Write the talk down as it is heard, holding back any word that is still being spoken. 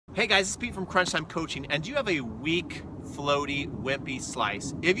Hey guys, it's Pete from Crunch Time Coaching, and do you have a weak, floaty, wimpy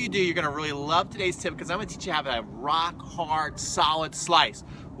slice? If you do, you're going to really love today's tip because I'm going to teach you how to have a rock hard, solid slice.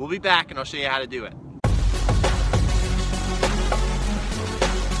 We'll be back and I'll show you how to do it.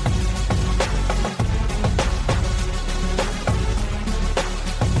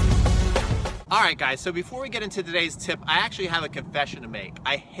 Alright guys, so before we get into today's tip, I actually have a confession to make.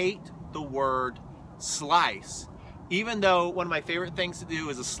 I hate the word slice. Even though one of my favorite things to do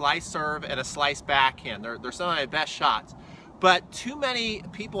is a slice serve and a slice backhand. They're some of my best shots. But too many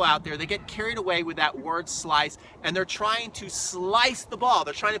people out there, they get carried away with that word slice and they're trying to slice the ball.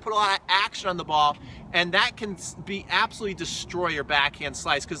 They're trying to put a lot of action on the ball, and that can absolutely destroy your backhand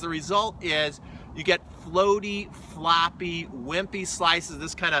slice because the result is you get floaty, floppy, wimpy slices.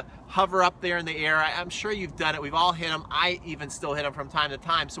 This kind of hover up there in the air. I'm sure you've done it. We've all hit them. I even still hit them from time to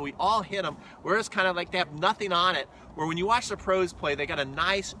time. So we all hit them where it's kind of like they have nothing on it. Where when you watch the pros play, they got a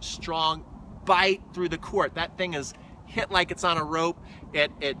nice, strong bite through the court. That thing is hit like it's on a rope.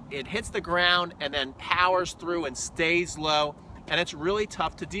 It hits the ground and then powers through and stays low. And it's really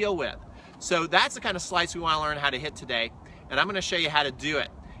tough to deal with. So that's the kind of slice we want to learn how to hit today. And I'm going to show you how to do it.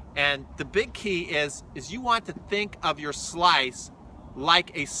 And the big key is you want to think of your slice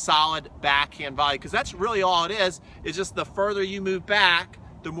like a solid backhand volley, because that's really all it is. It's just the further you move back,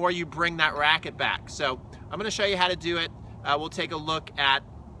 the more you bring that racket back. So I'm going to show you how to do it. We'll take a look at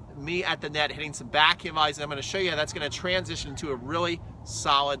me at the net hitting some backhand volleys, and I'm going to show you how that's going to transition into a really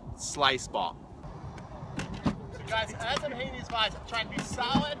solid slice ball. So guys, as I'm hitting these volleys, I'm trying to be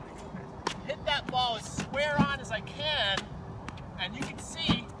solid, hit that ball as square on as I can, and you can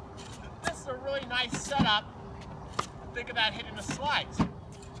see this is a really nice setup to think about hitting a slice.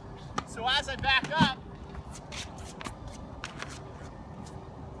 So as I back up,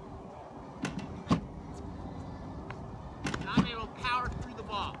 I'm able to power through the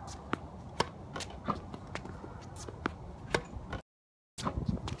ball.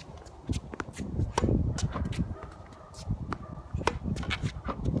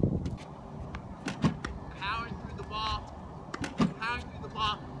 Powering through the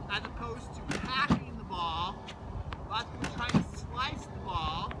ball, as opposed to packing the ball. A lot of people try to slice the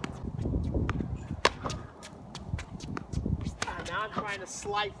ball. Now I'm trying to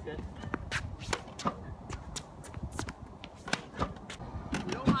slice it.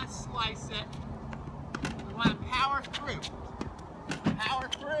 We don't want to slice it. We want to power through. Power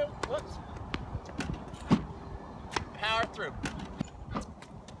through. Whoops. Power through.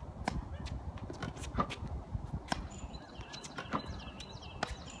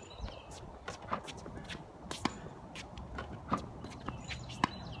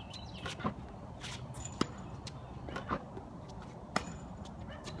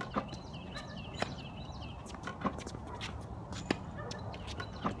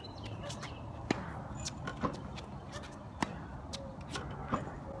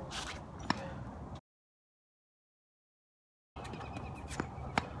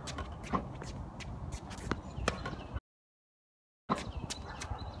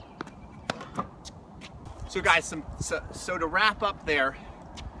 So guys, so to wrap up there,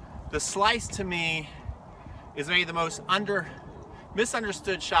 the slice to me is maybe the most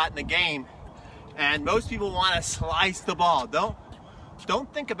misunderstood shot in the game, and most people want to slice the ball.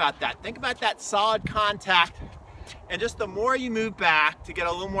 Don't think about that. Think about that solid contact, and just the more you move back to get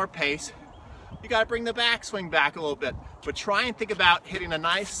a little more pace, you got to bring the backswing back a little bit. But try and think about hitting a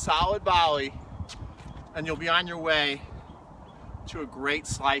nice solid volley, and you'll be on your way to a great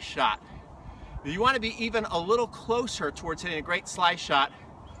slice shot. If you want to be even a little closer towards hitting a great slice shot,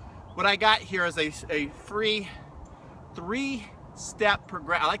 what I got here is a free three-step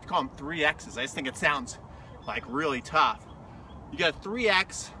progression. I like to call them 3X's. I just think it sounds like really tough. You got a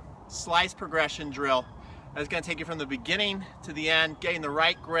 3X slice progression drill that's going to take you from the beginning to the end, getting the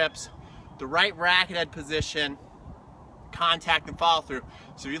right grips, the right racket head position, contact and follow through.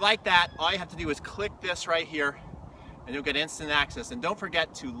 So if you like that, all you have to do is click this right here and you'll get instant access. And don't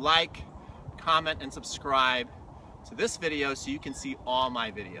forget to like, comment, and subscribe to this video so you can see all my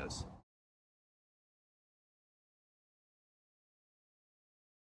videos.